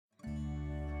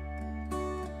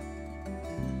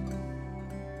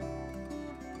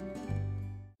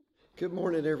Good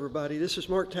morning, everybody. This is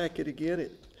Mark Tackett again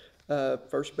at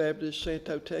First Baptist,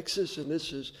 Santo, Texas, and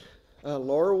this is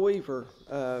Laura Weaver.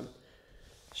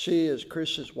 She is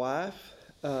Chris's wife.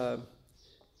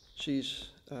 She's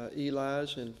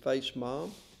Eli's and Faith's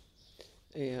mom,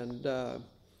 and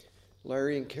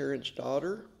Larry and Karen's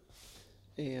daughter.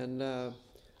 And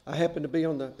I happened to be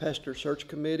on the pastor search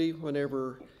committee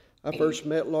whenever I first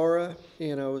met Laura,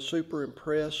 and I was super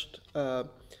impressed, not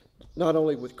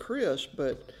only with Chris,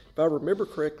 but if I remember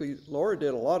correctly, Laura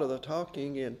did a lot of the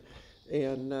talking,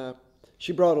 and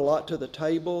she brought a lot to the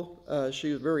table.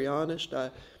 She was very honest.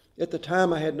 At the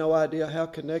time, I had no idea how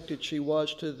connected she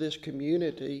was to this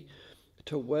community,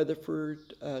 to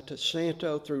Weatherford, to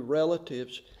Santo, through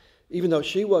relatives. Even though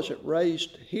she wasn't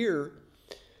raised here,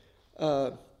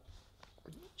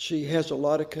 she has a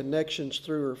lot of connections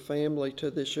through her family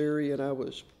to this area,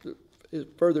 and as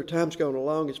further time's gone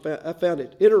along, I found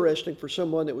it interesting for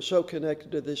someone that was so connected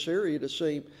to this area to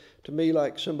seem to me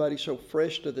like somebody so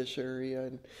fresh to this area.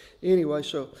 And anyway,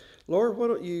 so Laura, why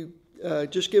don't you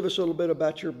just give us a little bit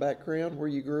about your background, where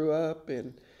you grew up,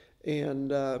 and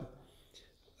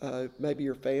maybe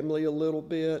your family a little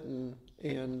bit, and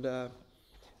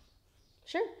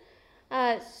Sure.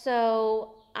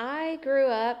 So I grew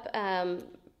up.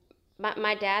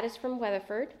 My dad is from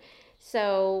Weatherford,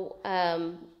 so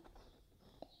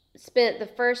spent the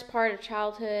first part of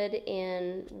childhood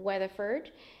in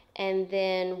Weatherford, and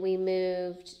then we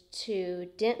moved to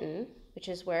Denton, which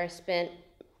is where I spent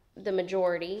the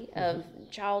majority of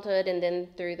childhood, and then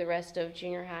through the rest of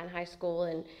junior high and high school,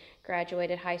 and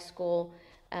graduated high school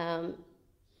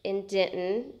in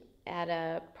Denton at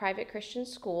a private Christian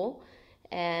school.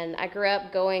 And I grew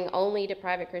up going only to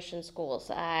private Christian schools.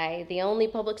 The only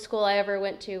public school I ever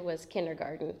went to was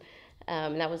kindergarten.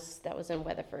 That was in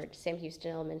Weatherford, Sam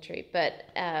Houston Elementary. But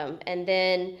and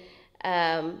then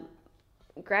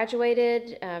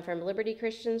graduated from Liberty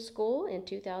Christian School in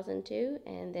 2002,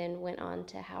 and then went on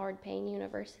to Howard Payne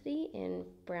University in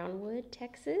Brownwood,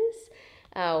 Texas,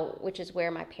 which is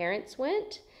where my parents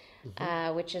went,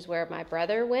 which is where my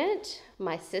brother went,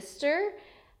 my sister's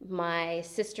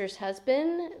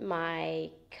husband, my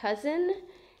cousin,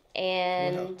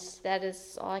 and that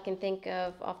is all I can think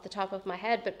of off the top of my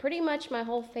head. But pretty much my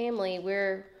whole family,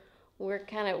 we're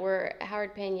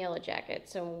Howard Payne Yellow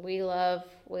Jackets, and we love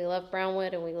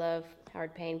Brownwood, and we love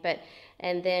Howard Payne.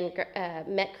 And then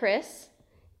met Chris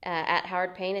at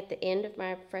Howard Payne at the end of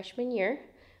my freshman year,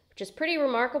 which is pretty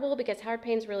remarkable because Howard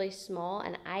Payne's really small,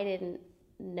 and I didn't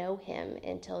know him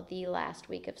until the last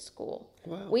week of school.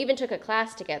 Wow. We even took a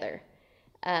class together,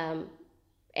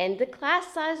 and the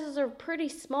class sizes are pretty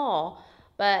small,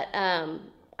 but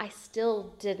I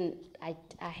still didn't.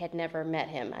 I had never met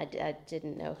him. I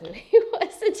didn't know who he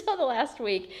was until the last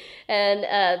week, and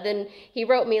then he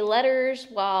wrote me letters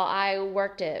while I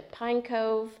worked at Pine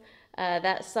Cove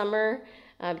that summer,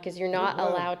 because you're not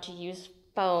allowed to use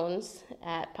phones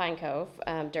at Pine Cove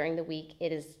during the week.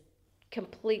 It is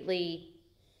completely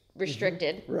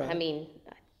restricted. Right. I mean,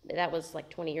 that was like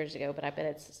 20 years ago, but I bet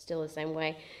it's still the same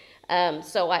way.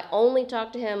 So I only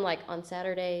talked to him like on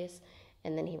Saturdays,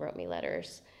 and then he wrote me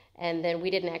letters. And then we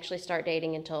didn't actually start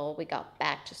dating until we got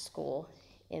back to school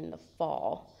in the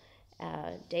fall.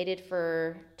 Dated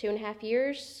for 2.5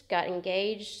 years, got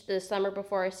engaged the summer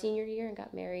before our senior year, and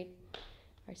got married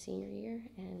our senior year,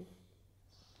 and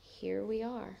here we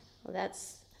are. Well,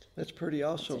 that's pretty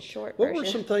awesome. That's a short What version. were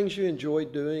some things you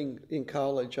enjoyed doing in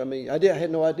college? I mean, I had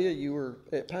no idea you were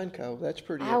at Pine Cove. That's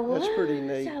pretty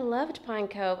neat. I loved Pine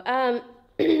Cove.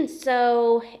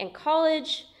 So in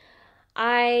college,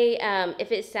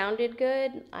 if it sounded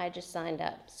good, I just signed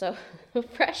up. So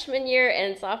freshman year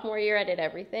and sophomore year, I did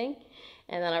everything,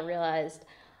 and then I realized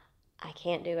I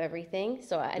can't do everything.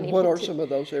 So I needed What are some of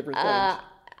those everythings?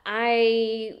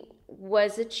 I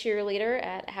was a cheerleader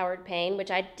at Howard Payne, which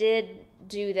I did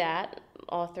do that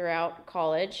all throughout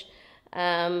college,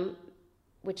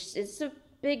 which is a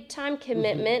big time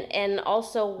commitment, and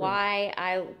also why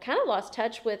I kind of lost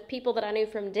touch with people that I knew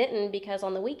from Denton, because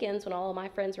on the weekends when all of my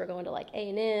friends were going to like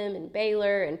A&M and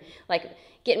Baylor and like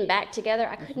getting back together,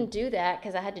 I couldn't do that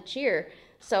because I had to cheer.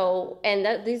 So,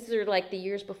 and these are like the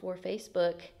years before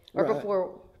Facebook, or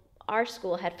before our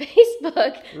school had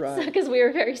Facebook, because we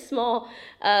were very small.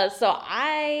 So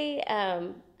I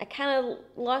kind of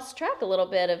lost track a little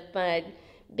bit of my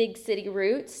big city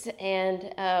roots,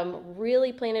 and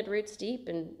really planted roots deep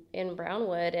in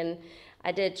Brownwood. And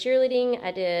I did cheerleading,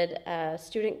 I did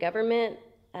student government,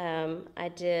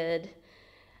 I did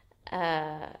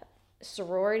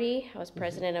sorority. I was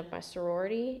president of my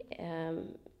sorority,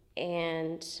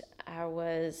 and I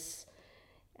was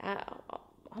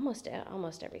almost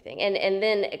everything. And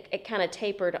then it kind of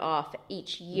tapered off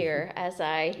each year as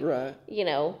I, Right.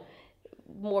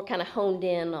 more kind of honed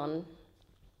in on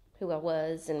who I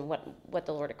was and what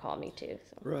the Lord had called me to.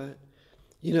 So. Right.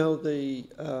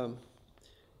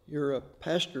 You're a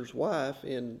pastor's wife,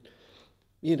 and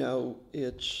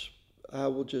I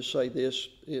will just say this: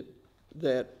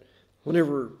 that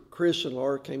whenever Chris and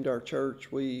Laura came to our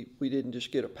church, we didn't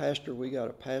just get a pastor; we got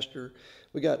a pastor.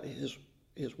 We got his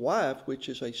wife, which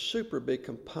is a super big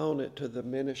component to the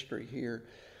ministry here.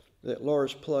 That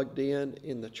Laura's plugged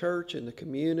in the church, in the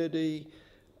community.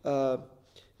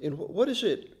 And what does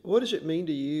it mean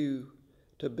to you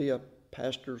to be a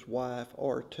pastor's wife,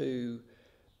 or to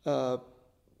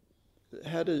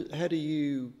how do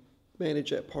you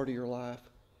manage that part of your life?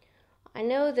 I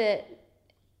know that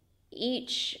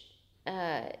each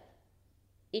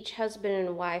husband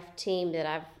and wife team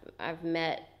that I've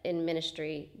met in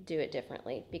ministry do it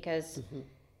differently, because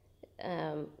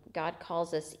God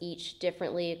calls us each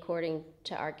differently according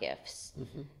to our gifts.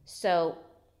 So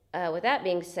with that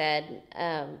being said,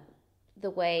 the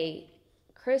way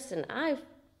Chris and I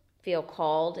feel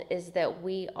called is that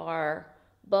we are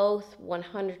both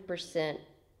 100%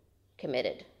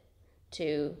 committed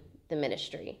to the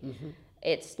ministry.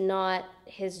 It's not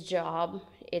his job.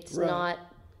 It's Right. not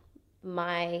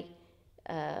my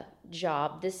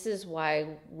job. This is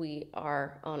why we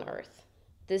are on earth.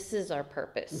 This is our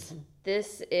purpose.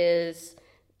 This is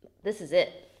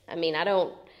it. I mean, I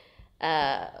don't.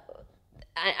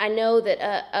 I know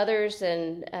that others,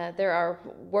 and there are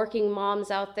working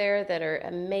moms out there that are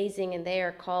amazing, and they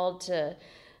are called to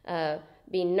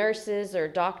be nurses or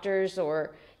doctors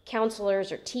or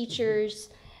counselors or teachers,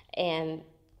 and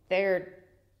they're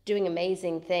doing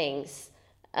amazing things.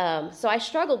 So I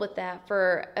struggled with that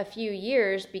for a few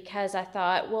years, because I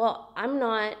thought, well, I'm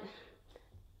not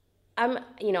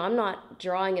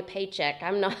drawing a paycheck.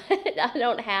 I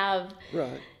don't have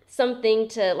Right. something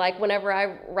to, like, whenever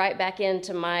I write back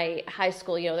into my high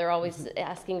school, they're always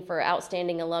asking for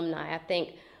outstanding alumni. I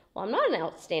think, well, I'm not an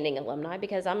outstanding alumni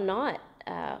because I'm not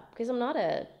a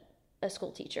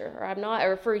school teacher,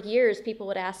 or for years people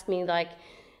would ask me, like,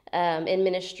 in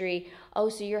ministry, oh,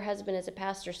 so your husband is a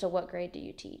pastor, so what grade do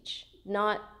you teach?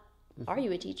 Not, are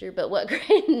you a teacher, but what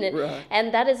grade? Right.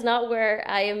 And that is not where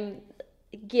I am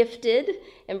gifted.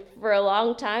 And for a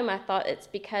long time, I thought it's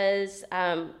because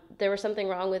there was something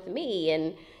wrong with me,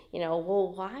 and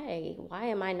well, why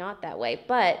am I not that way?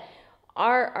 But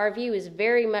our view is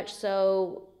very much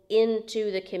so into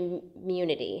the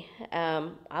community.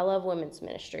 I love women's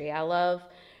ministry. I love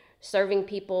serving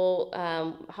people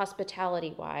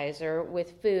hospitality wise, or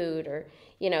with food, or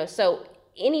so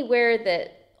anywhere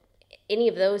that any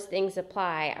of those things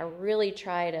apply, I really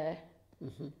try to.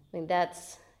 I mean,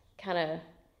 that's kind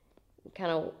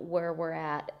of where we're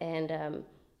at. And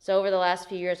so over the last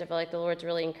few years, I feel like the Lord's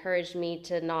really encouraged me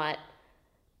to not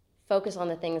focus on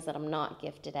the things that I'm not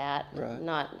gifted at. Right.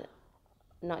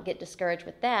 Not get discouraged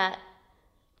with that,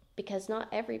 because not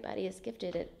everybody is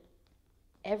gifted at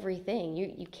everything.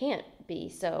 You can't be.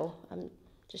 So I'm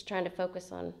just trying to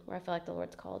focus on where I feel like the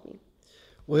Lord's called me.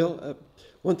 Well,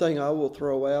 one thing I will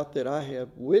throw out that I have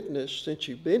witnessed since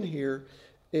you've been here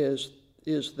is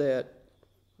that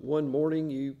one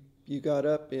morning you got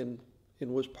up and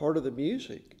was part of the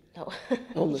music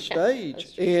on the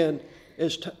stage. And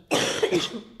as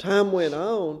time went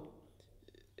on,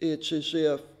 it's as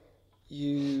if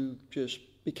you just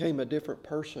became a different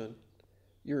person.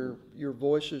 Your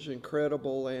voice is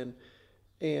incredible, and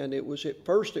it was, at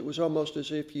first it was almost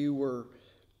as if you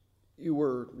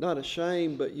were not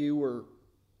ashamed, but you were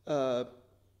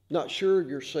not sure of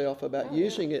yourself about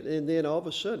using it. And then all of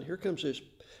a sudden, here comes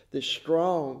this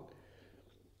strong,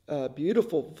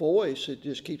 beautiful voice. It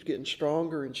just keeps getting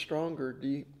stronger and stronger.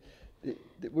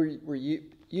 Were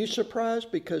you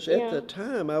surprised? Because at the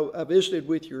time I visited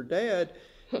with your dad,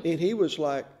 and he was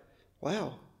like,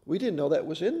 "Wow, we didn't know that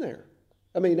was in there."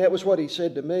 I mean, that was what he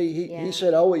said to me. He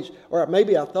said always, or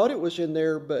maybe I thought it was in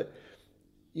there, but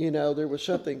there was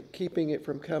something keeping it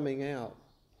from coming out.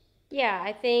 Yeah,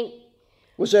 I think.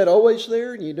 Was that always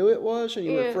there, and you knew it was, and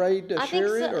you were afraid to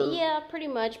share it? Or? Yeah, pretty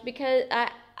much, because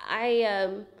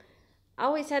I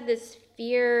always had this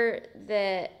fear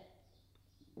that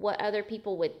what other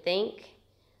people would think.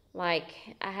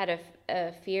 Like, I had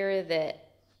a fear that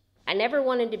I never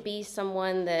wanted to be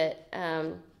someone that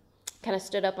kind of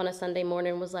stood up on a Sunday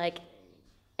morning and was like,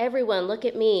 everyone, look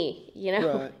at me,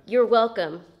 Right. You're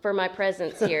welcome for my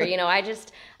presence here. I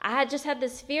had just had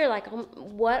this fear, like,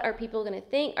 what are people going to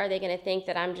think? Are they going to think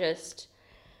that I'm just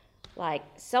like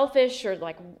selfish, or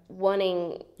like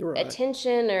wanting Right.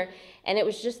 attention, and it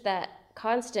was just that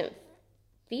constant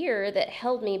fear that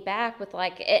held me back with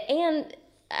like, and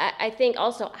I think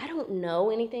also I don't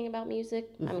know anything about music.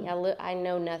 I mean, I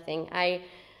know nothing. I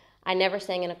never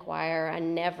sang in a choir. I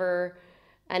never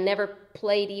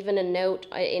played even a note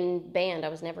in band. I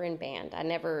was never in band.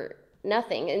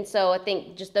 Nothing. And so I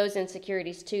think just those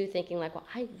insecurities too, thinking like, well,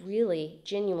 I really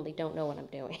genuinely don't know what I'm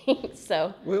doing.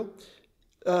 So, Well,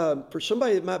 for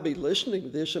somebody that might be listening to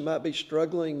this and might be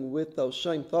struggling with those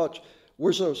same thoughts,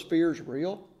 was those fears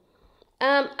real?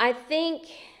 I think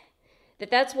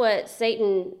that's what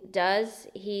Satan does.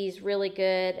 He's really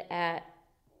good at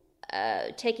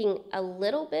taking a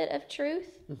little bit of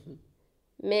truth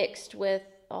mixed with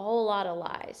a whole lot of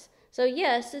lies. So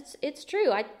yes, it's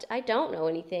true. I don't know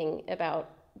anything about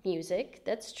music.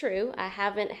 That's true. I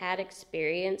haven't had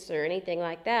experience or anything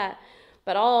like that.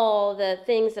 But all the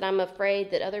things that I'm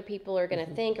afraid that other people are going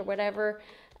to think or whatever,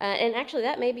 and actually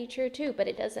that may be true too, but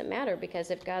it doesn't matter because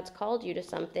if God's called you to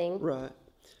something. Right.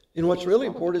 And what's really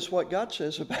important is what God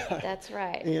says about it. That's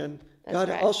right. And That's God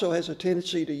right. also has a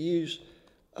tendency to use,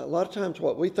 a lot of times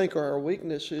what we think are our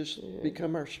weaknesses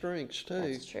become our strengths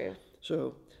too. That's true.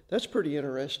 So that's pretty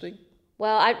interesting.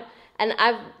 Well, I've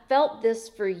felt this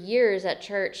for years at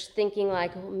church, thinking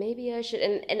like, well, maybe I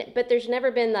should, but there's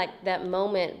never been like that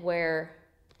moment where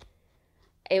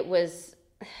it was.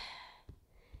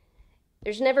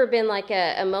 There's never been like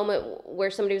a moment where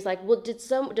somebody was like, well,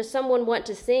 does someone want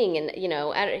to sing? And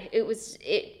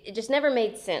it just never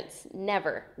made sense.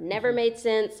 Never made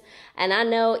sense. And I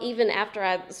know even after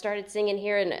I started singing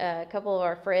here, and a couple of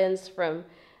our friends from,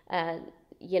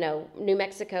 New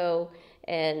Mexico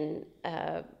and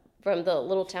from the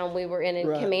little town we were in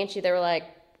Right. Comanche, they were like,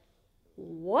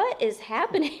 what is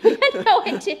happening? I had no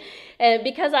idea. And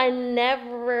because like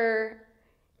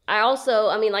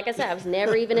I said, I was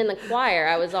never even in the choir.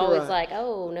 I was always Right. like,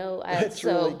 oh, no. That's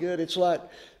really good. It's like,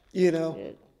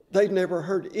 they've never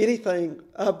heard anything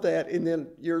of that. And then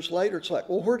years later, it's like,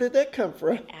 well, where did that come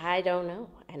from? I don't know.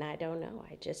 And I don't know.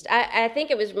 I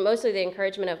think it was mostly the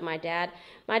encouragement of my dad.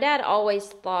 My dad always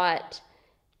thought,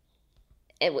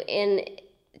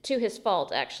 to his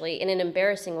fault, actually, in an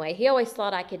embarrassing way, he always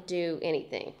thought I could do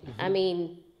anything. I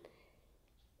mean,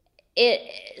 it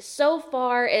so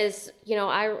far as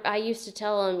I used to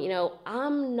tell him,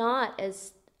 I'm not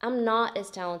as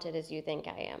talented as you think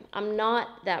I am. I'm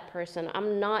not that person.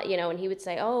 I'm not, and he would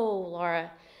say, oh, Laura,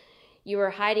 you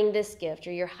are hiding this gift,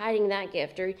 or you're hiding that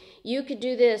gift, or you could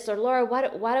do this, or Laura,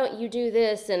 why don't you do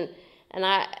this? And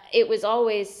it was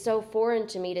always so foreign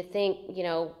to me to think,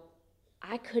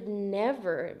 I could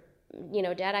never,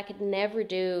 Dad, I could never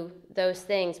do those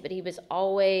things, but he was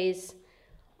always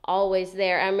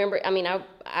there. I remember,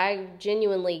 I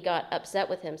genuinely got upset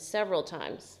with him several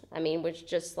times. Was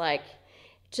just like,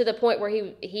 to the point where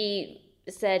he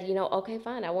said, okay,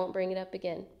 fine, I won't bring it up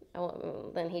again.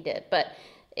 Then he did, but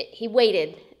he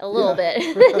waited a little bit.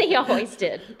 He always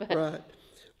did. But. Right.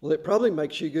 Well, it probably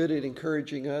makes you good at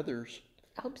encouraging others.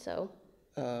 I hope so.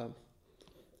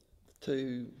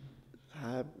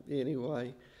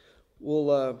 Anyway.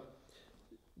 Well,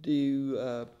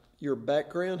 your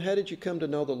background, how did you come to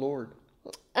know the Lord?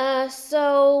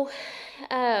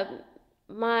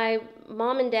 My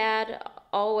mom and dad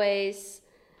always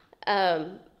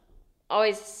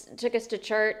took us to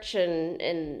church,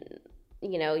 and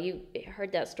you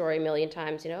heard that story a million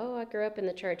times. I grew up in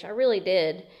the church. I really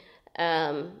did.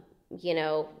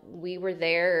 We were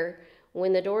there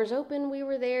when the doors opened. We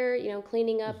were there,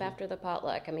 cleaning up after the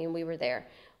potluck. We were there.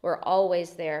 We're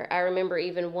always there. I remember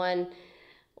even one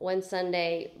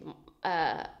Sunday.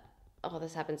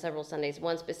 This happened several Sundays.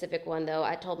 One specific one, though,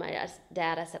 I told my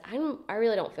dad, I said, I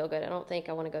really don't feel good. I don't think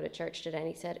I want to go to church today. And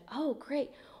he said, oh,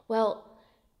 great. Well,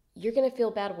 you're going to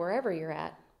feel bad wherever you're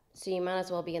at, so you might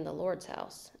as well be in the Lord's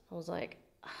house. I was like,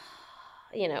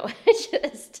 we're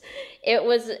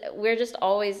just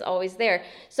always there.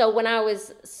 So when I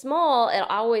was small, I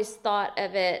always thought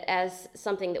of it as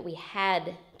something that we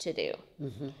had to do.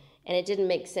 Mm-hmm. And it didn't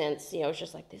make sense. It's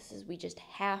just like, we just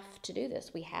have to do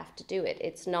this. We have to do it.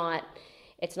 It's not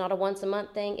a once a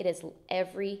month thing. It is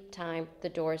every time the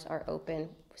doors are open.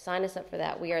 Sign us up for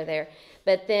that. We are there.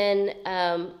 But then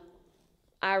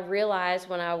I realized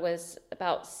when I was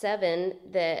about 7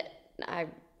 that I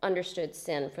understood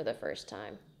sin for the first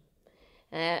time.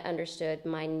 And I understood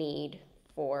my need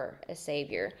for a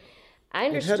Savior.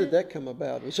 And how did that come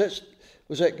about?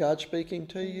 Was that God speaking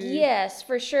to you? Yes,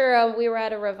 for sure. We were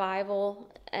at a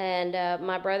revival, and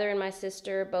my brother and my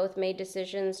sister both made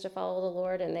decisions to follow the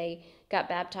Lord, and they got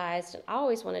baptized. And I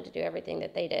always wanted to do everything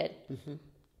that they did. Mm-hmm.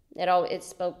 It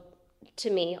spoke to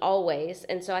me always,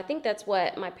 and so I think that's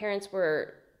what my parents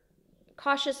were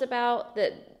cautious about,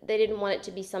 that they didn't want it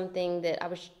to be something that I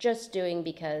was just doing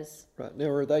because. Right. Now,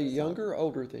 are they younger or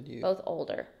older than you? Both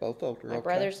older. Both older. My okay.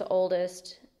 brother's the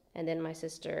oldest, and then my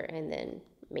sister, and then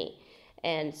me.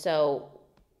 And so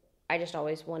I just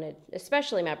always wanted,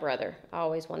 especially my brother, I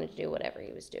always wanted to do whatever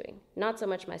he was doing. Not so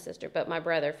much my sister, but my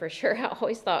brother for sure. I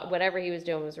always thought whatever he was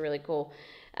doing was really cool.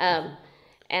 And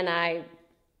I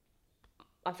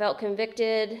felt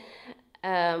convicted,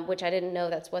 which I didn't know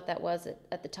that's what that was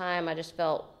at the time. I just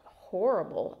felt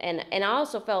horrible. And I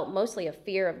also felt mostly a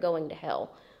fear of going to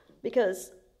hell,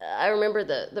 because I remember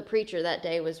the preacher that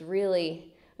day was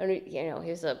really, he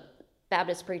was a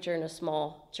Baptist preacher in a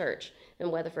small church in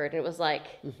Weatherford, and it was like,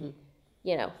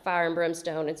 fire and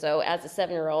brimstone. And so as a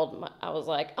 7-year-old, I was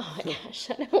like, oh my gosh,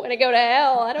 I don't want to go to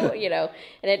hell. I don't,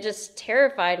 and it just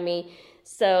terrified me.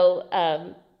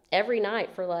 So every night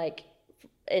for like,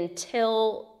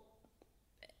 until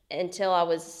I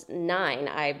was 9,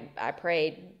 I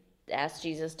prayed, asked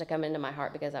Jesus to come into my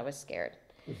heart because I was scared.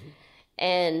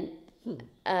 And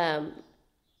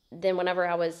then whenever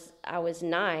I was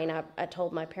 9, I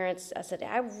told my parents, I said,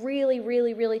 I really,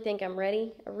 really, really think I'm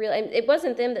ready. It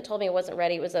wasn't them that told me I wasn't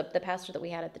ready. It was the pastor that we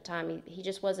had at the time. He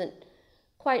just wasn't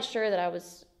quite sure that I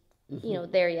was,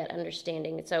 there yet,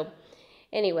 understanding. And so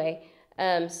anyway,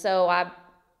 so I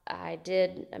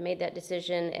made that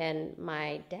decision, and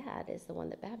my dad is the one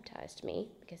that baptized me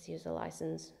because he was a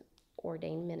licensed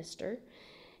ordained minister.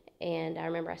 And I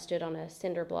remember I stood on a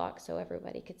cinder block so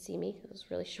everybody could see me. It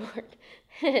was really short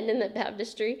and in the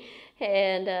baptistry.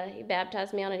 And he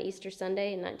baptized me on an Easter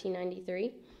Sunday in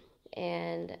 1993.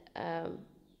 And,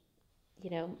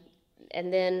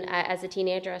 and then as a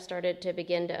teenager, I started to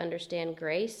begin to understand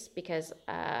grace because,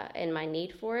 and my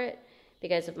need for it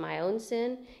because of my own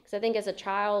sin. Because I think as a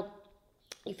child,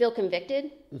 you feel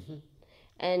convicted.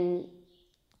 And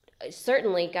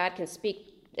certainly God can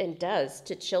speak and does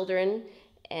to children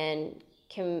and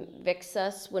convicts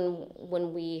us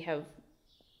when we have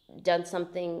done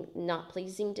something not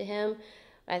pleasing to him.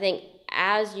 I think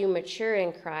as you mature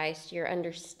in Christ, your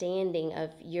understanding of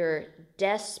your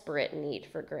desperate need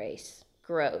for grace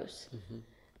grows.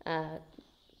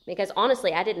 Because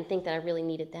honestly, I didn't think that I really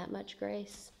needed that much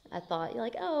grace. I thought,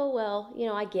 oh, well,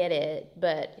 I get it.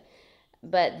 But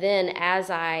then as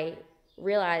I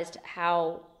realized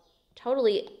how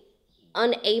totally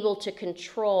unable to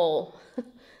control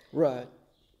right.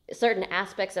 certain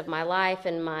aspects of my life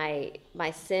and my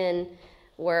sin,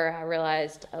 where I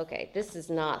realized, okay, this is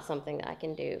not something that I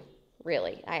can do.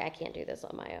 Really, I can't do this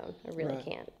on my own. I really right.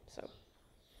 can't. So,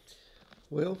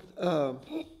 well, I'm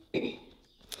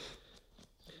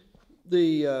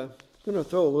going to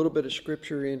throw a little bit of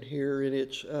scripture in here, and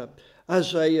it's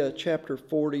Isaiah chapter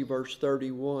 40, verse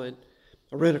 31.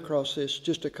 I ran across this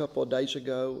just a couple of days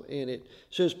ago, and it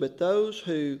says, but those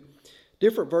who,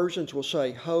 different versions will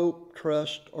say hope,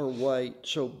 trust, or wait.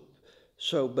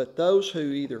 But those who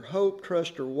either hope,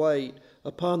 trust, or wait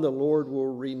upon the Lord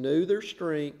will renew their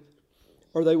strength,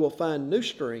 or they will find new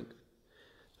strength.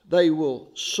 They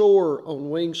will soar on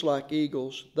wings like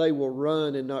eagles. They will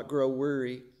run and not grow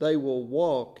weary. They will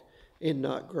walk and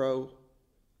not grow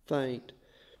faint.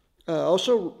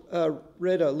 Also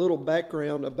read a little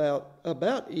background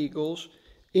about eagles,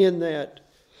 in that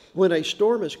when a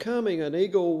storm is coming, an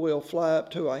eagle will fly up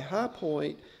to a high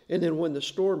point, and then when the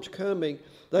storm's coming,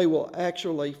 they will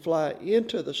actually fly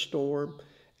into the storm,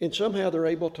 and somehow they're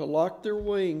able to lock their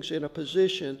wings in a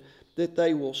position that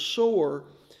they will soar,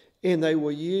 and they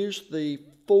will use the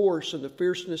force and the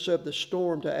fierceness of the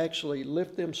storm to actually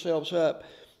lift themselves up,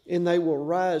 and they will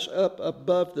rise up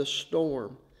above the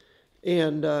storm.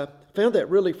 And found that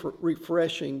really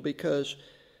refreshing, because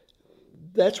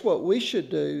that's what we should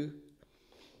do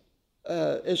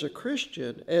as a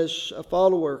Christian, as a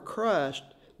follower of Christ,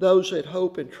 those that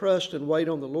hope and trust and wait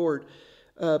on the Lord.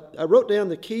 I wrote down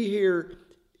the key here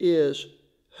is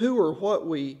who or what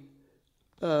we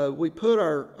put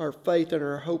our faith and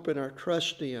our hope and our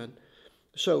trust in.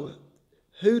 So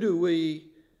who do we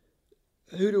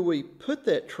put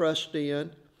that trust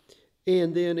in?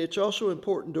 And then it's also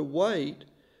important to wait,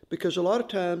 because a lot of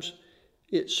times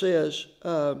it says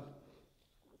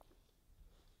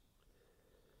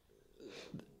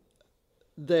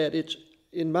that it's,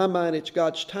 in my mind, it's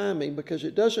God's timing, because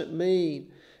it doesn't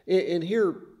mean, and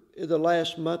here the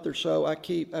last month or so, I've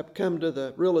come to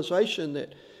the realization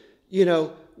that,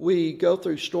 we go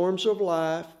through storms of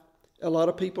life. A lot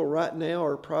of people right now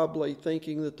are probably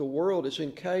thinking that the world is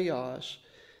in chaos,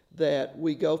 that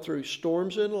we go through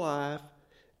storms in life.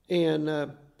 And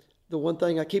the one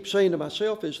thing I keep saying to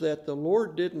myself is that the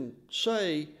Lord didn't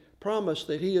promise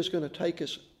that He is going to take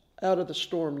us out of the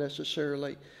storm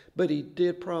necessarily, but he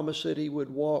did promise that he would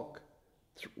walk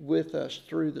with us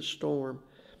through the storm.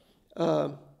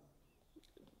 How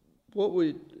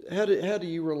do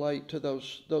you relate to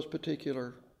those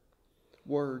particular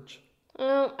words?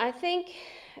 I think,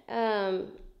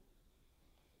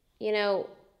 you know,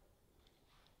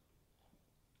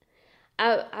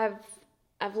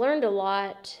 I've learned a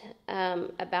lot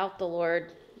about the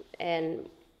Lord and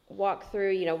walked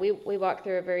through. You know, we walked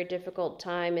through a very difficult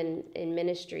time in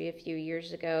ministry a few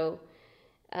years ago.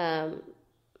 There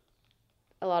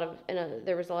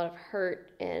was a lot of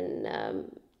hurt and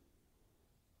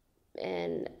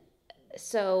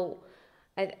so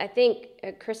I think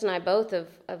Chris and I both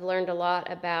have learned a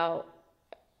lot about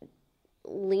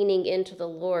leaning into the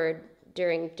Lord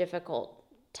during difficult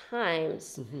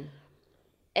times. Mm-hmm.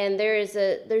 And there's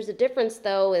a difference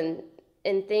though in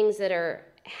things that are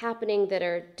happening that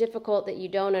are difficult that you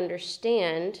don't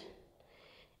understand,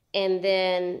 and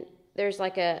then there's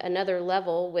like another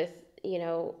level with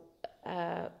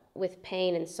with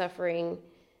pain and suffering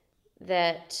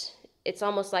that it's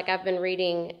almost like I've been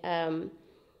reading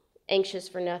Anxious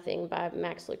for Nothing by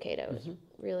Max Lucado. It's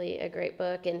really a great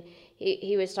book, and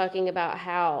he was talking about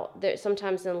how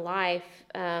sometimes in life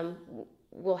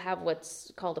we'll have what's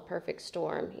called a perfect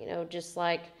storm, just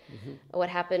like what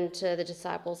happened to the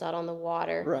disciples out on the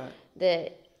water. Right.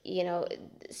 That,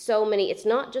 so many, it's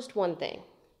not just one thing.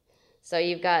 So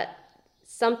you've got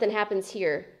something happens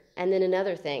here, and then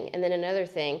another thing, and then another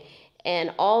thing.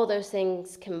 And all those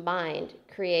things combined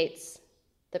creates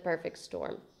the perfect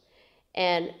storm.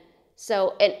 And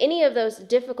so, and any of those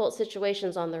difficult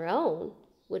situations on their own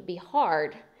would be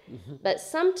hard. Mm-hmm. But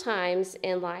sometimes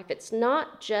in life, it's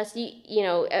not just,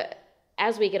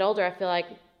 as we get older, I feel like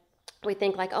we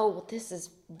think like, oh, well, this is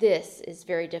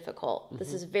very difficult. Mm-hmm.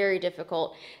 This is very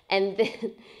difficult. And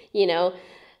then,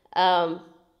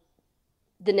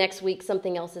 the next week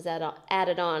something else is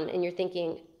added on, and you're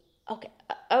thinking,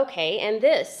 okay, and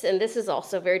this is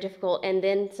also very difficult, and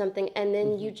then something, and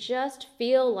then you just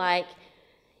feel like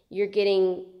you're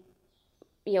getting,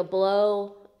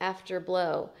 blow after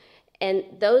blow. And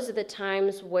those are the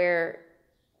times where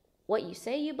what you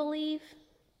say you believe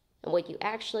and what you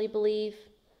actually believe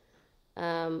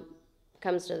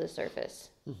comes to the surface.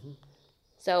 Mm-hmm.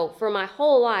 So for my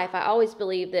whole life, I always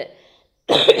believed that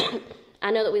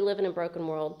I know that we live in a broken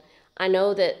world. I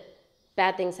know that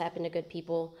bad things happen to good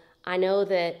people. I know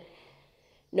that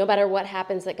no matter what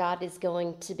happens, that God is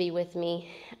going to be with me.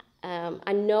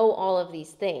 I know all of these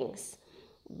things.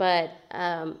 But,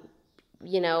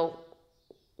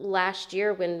 last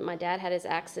year when my dad had his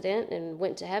accident and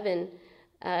went to heaven,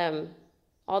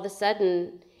 all of a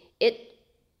sudden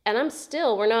and I'm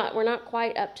still, we're not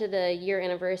quite up to the year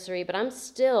anniversary, but I'm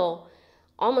still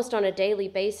almost on a daily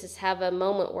basis have a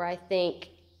moment where I think,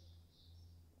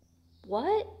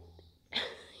 what?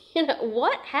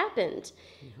 What happened?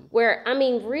 Mm-hmm. Where,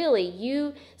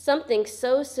 really, something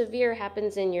so severe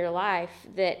happens in your life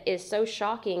that is so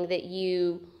shocking that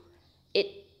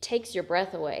it takes your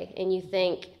breath away, and you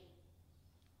think,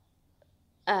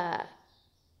 what,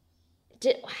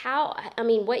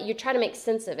 you try to make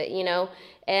sense of it,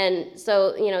 and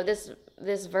so,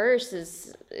 this verse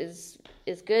is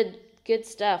good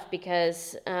stuff,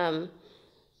 because,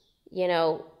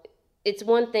 it's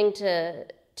one thing to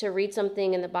read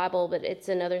something in the Bible, but it's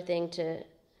another thing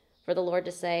for the Lord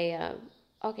to say,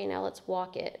 okay, now let's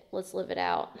walk it. Let's live it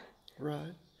out.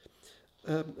 Right.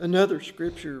 Another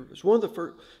scripture, was one of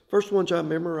the first ones I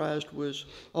memorized, was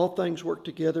all things work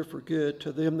together for good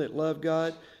to them that love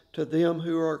God, to them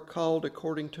who are called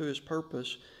according to his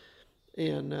purpose.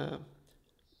 And it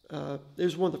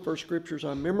was one of the first scriptures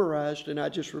I memorized, and I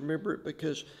just remember it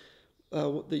because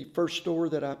the first store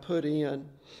that I put in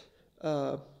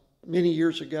many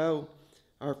years ago,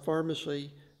 our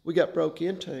pharmacy, we got broke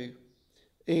into,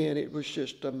 and it was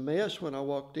just a mess when I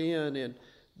walked in, and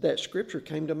that scripture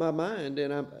came to my mind,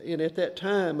 and at that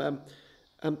time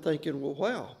I'm thinking, well,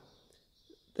 wow,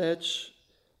 that's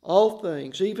all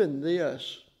things, even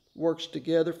this works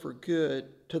together for good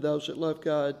to those that love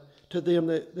God, to them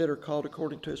that are called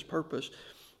according to his purpose.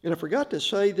 And I forgot to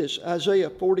say this, Isaiah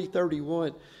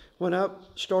 40:31. When I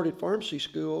started pharmacy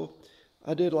school,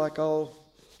 I did like all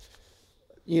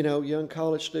young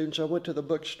college students. I went to the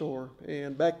bookstore,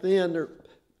 and back then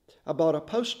I bought a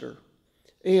poster.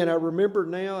 And I remember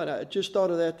now, and I just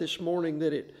thought of that this morning,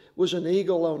 that it was an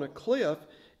eagle on a cliff,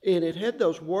 and it had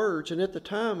those words. And at the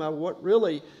time, I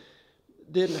really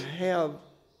didn't have,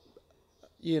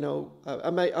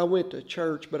 I went to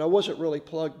church, but I wasn't really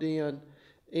plugged in.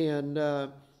 And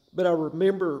but I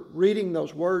remember reading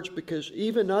those words, because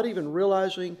not even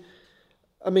realizing,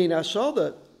 I saw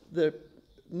the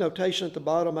notation at the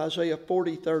bottom, Isaiah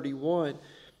 40:31.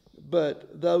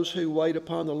 But those who wait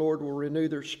upon the Lord will renew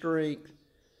their strength.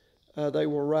 They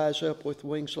will rise up with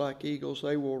wings like eagles.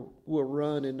 They will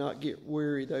run and not get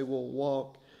weary. They will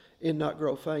walk and not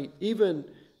grow faint. Even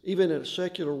in a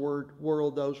secular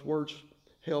world, those words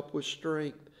help with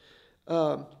strength.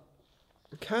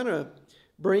 Kind of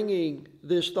bringing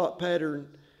this thought pattern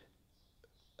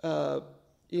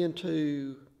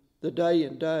into the day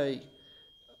and day.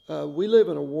 We live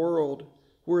in a world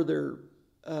where there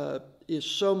is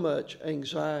so much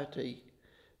anxiety.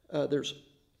 There's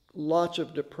lots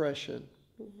of depression,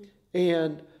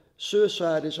 and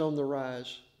suicide is on the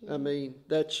rise. I mean,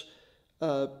 that's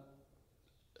I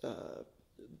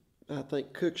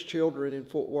think Cook's Children in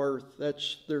Fort Worth.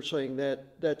 They're saying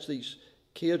that's these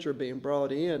kids are being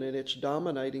brought in, and it's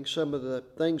dominating some of the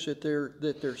things that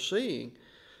they're seeing.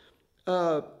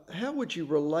 How would you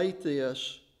relate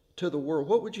this to the world?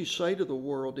 What would you say to the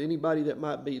world? Anybody that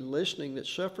might be listening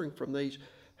that's suffering from these,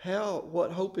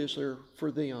 what hope is there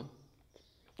for them?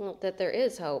 Well, that there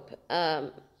is hope.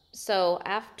 So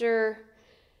after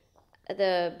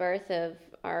the birth of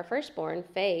our firstborn,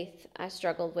 Faith, I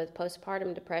struggled with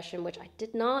postpartum depression, which I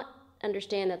did not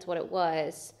understand that's what it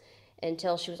was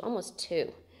until she was almost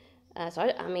 2. So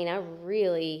I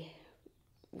really,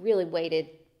 really waited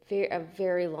a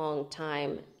very long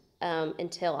time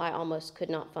until I almost could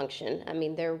not function. I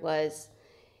mean, there was,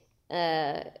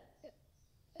 it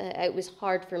was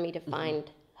hard for me to find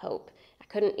hope. I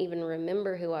couldn't even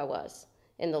remember who I was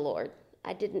in the Lord.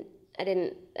 It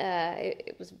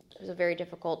was a very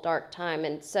difficult, dark time.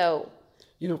 And so,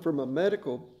 from a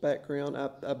medical background,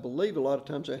 I believe a lot of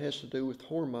times that has to do with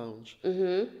hormones.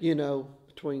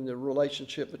 Between the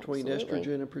relationship between Absolutely.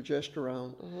 estrogen and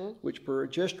progesterone, which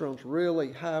progesterone's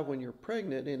really high when you're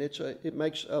pregnant, and it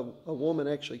makes a woman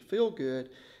actually feel good,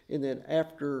 and then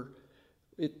after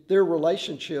their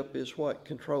relationship is what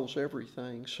controls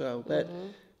everything. So that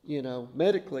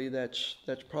medically that's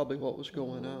probably what was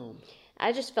going on.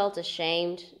 I just felt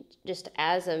ashamed,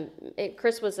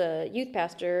 Chris was a youth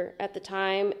pastor at the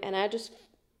time, and I just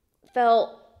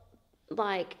felt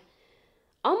like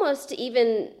almost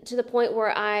even to the point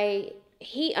where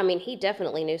he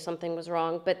definitely knew something was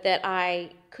wrong, but that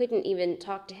I couldn't even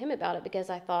talk to him about it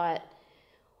because I thought,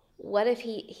 what if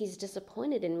he's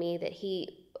disappointed in me, that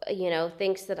he,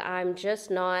 thinks that I'm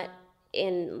just not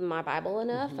in my Bible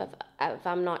enough, if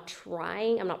I'm not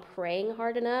trying, I'm not praying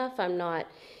hard enough, I'm not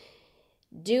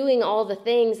doing all the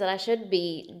things that I should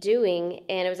be doing.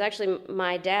 And it was actually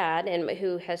my dad,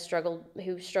 who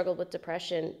struggled with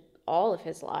depression all of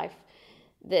his life,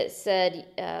 that said,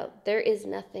 there is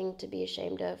nothing to be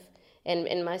ashamed of.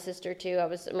 And my sister too,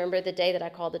 remember the day that I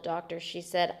called the doctor, she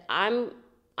said, I'm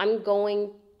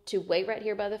going to wait right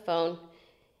here by the phone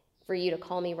for you to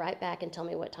call me right back and tell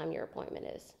me what time your appointment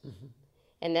is.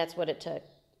 And that's what it took.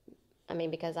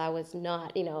 Because I was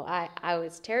not, I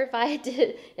was terrified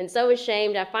and so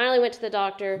ashamed. I finally went to the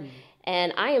doctor,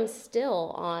 and I am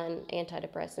still on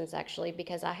antidepressants, actually,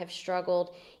 because I have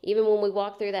struggled. Even when we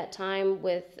walked through that time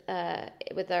with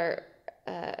our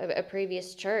a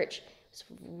previous church, it was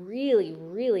really,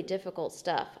 really difficult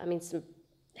stuff. Some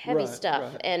heavy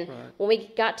stuff. When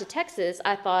we got to Texas,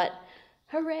 I thought,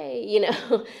 hooray,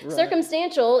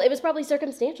 circumstantial. It was probably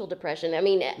circumstantial depression.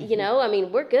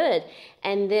 We're good.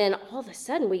 And then all of a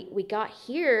sudden we got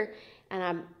here,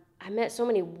 and I met so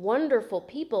many wonderful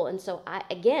people. And so I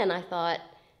thought,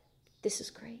 this is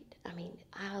great.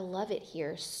 I love it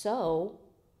here. So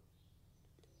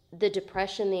the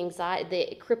depression, the anxiety,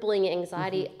 the crippling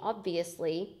anxiety,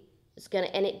 obviously is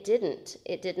and it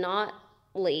did not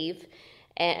leave.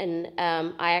 And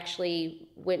I actually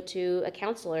went to a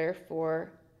counselor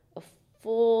for a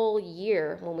full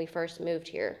year when we first moved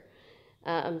here,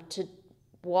 to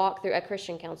walk through, a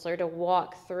Christian counselor, to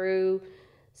walk through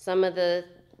some of the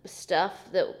stuff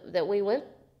that we went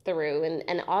through.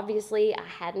 And obviously I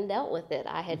hadn't dealt with it.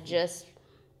 I had just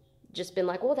been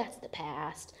like, well, that's the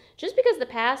past. Just because the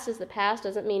past is the past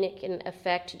doesn't mean it can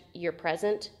affect your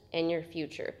present and your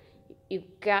future.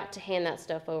 You've got to hand that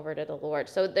stuff over to the Lord.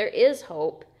 So there is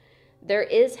hope. There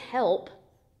is help.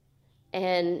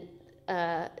 And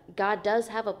God does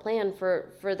have a plan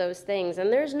for those things.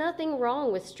 And there's nothing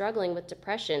wrong with struggling with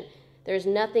depression. There's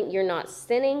nothing, you're not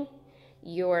sinning.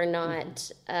 You're not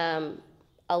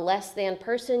a less than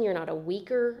person. You're not a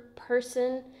weaker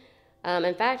person.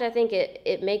 In fact, I think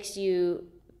it makes you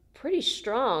pretty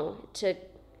strong to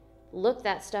look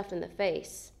that stuff in the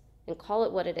face and call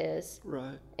it what it is,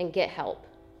 right, and get help.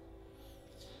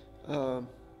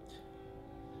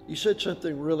 You said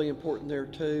something really important there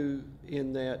too,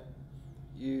 in that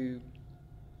you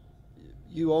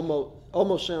you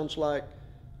almost sounds like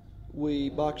we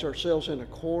box ourselves in a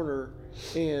corner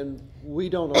and we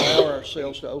don't allow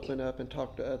ourselves to open up and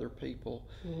talk to other people.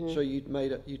 So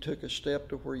you took a step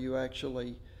to where you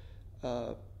actually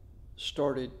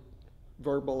started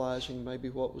verbalizing maybe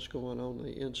what was going on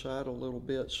the inside a little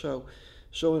bit. So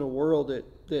in a world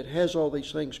that has all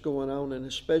these things going on, and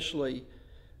especially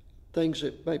things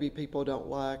that maybe people don't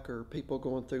like, or people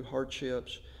going through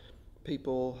hardships,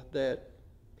 people that,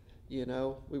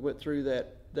 we went through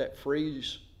that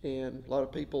freeze, and a lot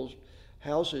of people's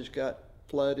houses got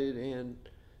flooded, and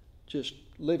just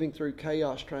living through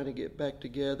chaos trying to get back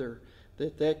together,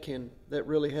 that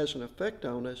really has an effect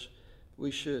on us.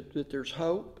 That there's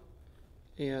hope,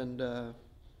 and the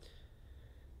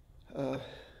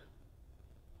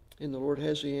Lord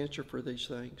has the answer for these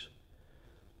things.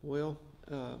 Well,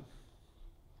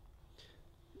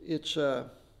 it's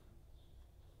a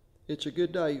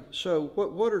good day. So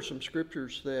what are some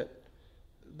scriptures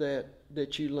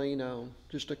that you lean on?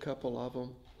 Just a couple of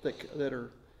them that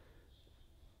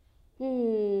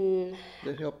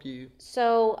help you.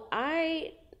 So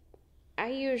I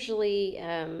usually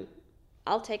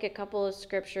I'll take a couple of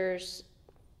scriptures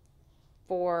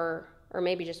or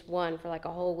maybe just one for like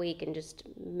a whole week, and just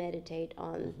meditate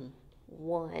on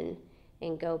one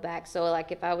and go back. So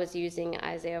like if I was using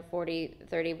Isaiah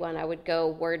 40:31, I would go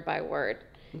word by word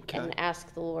and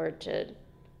ask the Lord to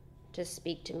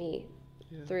speak to me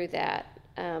through that.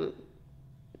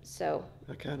 So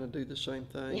I kind of do the same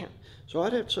thing. Yeah. So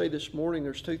I'd have to say this morning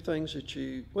there's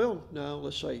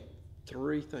let's say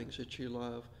three things that you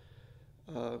love.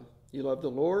 You love the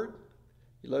Lord,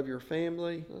 you love your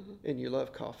family, and you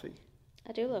love coffee.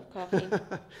 I do love coffee.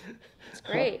 It's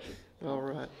great. All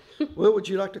right. Well, would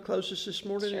you like to close us this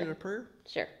morning Sure. in a prayer?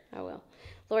 Sure, I will.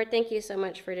 Lord, thank you so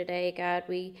much for today, God.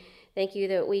 We thank you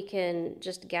that we can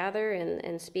just gather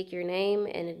and speak your name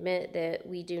and admit that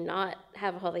we do not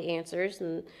have all the answers,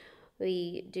 and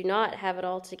we do not have it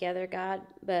all together, God,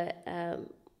 but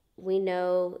we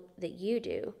know that you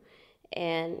do.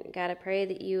 And God, I pray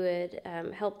that you would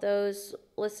help those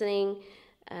listening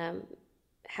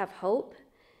have hope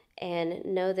and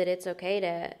know that it's okay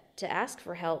to ask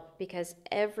for help, because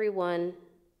everyone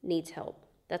needs help.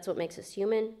 That's what makes us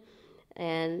human,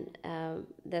 and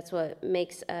that's what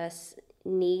makes us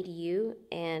need you.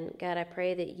 And God, I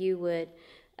pray that you would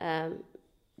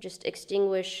just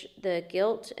extinguish the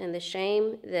guilt and the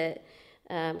shame that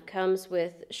comes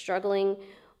with struggling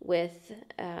with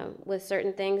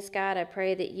certain things. God, I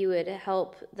pray that you would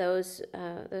help those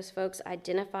folks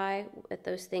identify what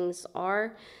those things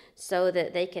are, so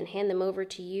that they can hand them over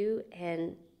to you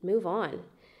and move on,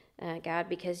 God,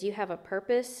 because you have a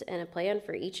purpose and a plan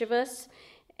for each of us.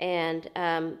 And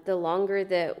the longer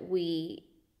that we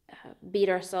beat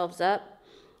ourselves up,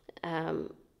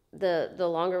 the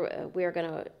longer we're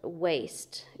going to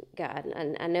waste, God.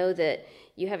 And I know that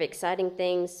you have exciting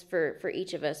things for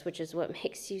each of us, which is what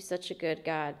makes you such a good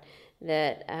God,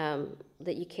 that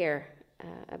you care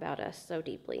about us so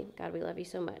deeply. God, we love you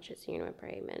so much. It's in your name I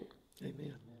pray, amen.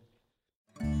 Amen.